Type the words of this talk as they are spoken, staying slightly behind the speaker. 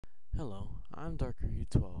Hello, I'm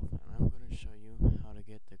Darker12, and I'm going to show you how to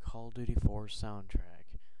get the Call of Duty 4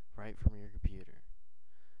 soundtrack right from your computer.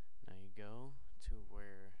 Now you go to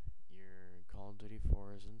where your Call of Duty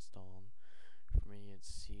 4 is installed. For me, it's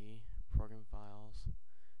C, Program Files,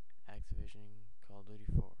 Activision, Call of Duty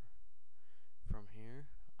 4. From here,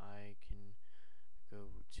 I can go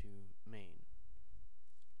to Main.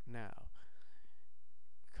 Now,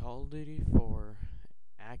 Call of Duty 4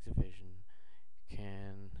 Activision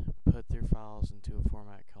can put their files into a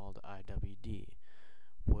format called IWD,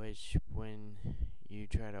 which when you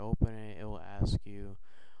try to open it, it will ask you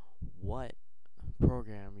what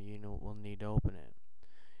program will need to open it.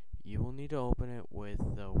 You will need to open it with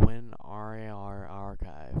the WinRAR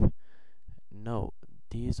archive. Note,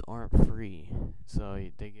 these aren't free, so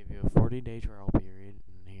they give you a 40-day trial period.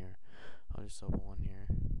 And here, I'll just open one here.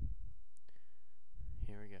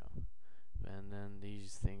 Here we go. And then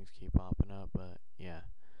these things keep popping up, but yeah.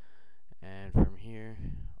 And from here,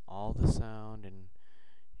 all the sound and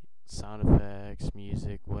sound effects,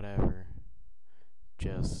 music, whatever,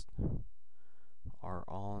 just are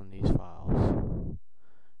all in these files.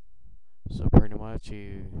 So pretty much,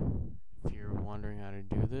 if you're wondering how to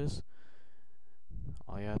do this,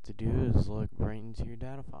 all you have to do is look right into your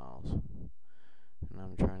data files. And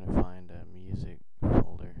I'm trying to find a music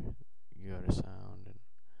folder. You go to sound and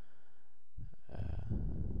I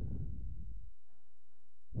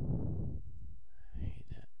hate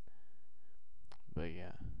that. But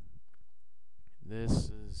yeah, this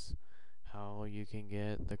is how you can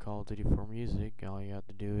get the Call of Duty 4 music. All you have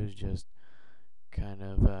to do is just kind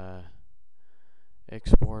of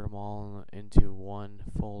export them all into one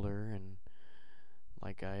folder, and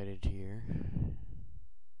like I did here.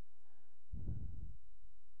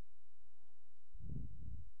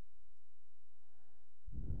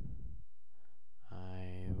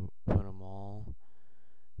 I put them all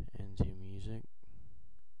into music,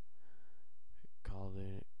 called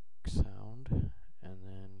it sound, and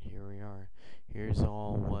then here we are. Here's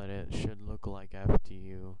all what it should look like after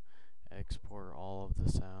you export all of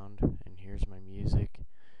the sound, and here's my music.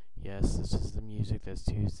 Yes, this is the music that's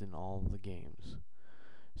used in all of the games.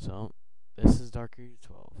 So, this is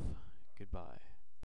Darker12. Goodbye.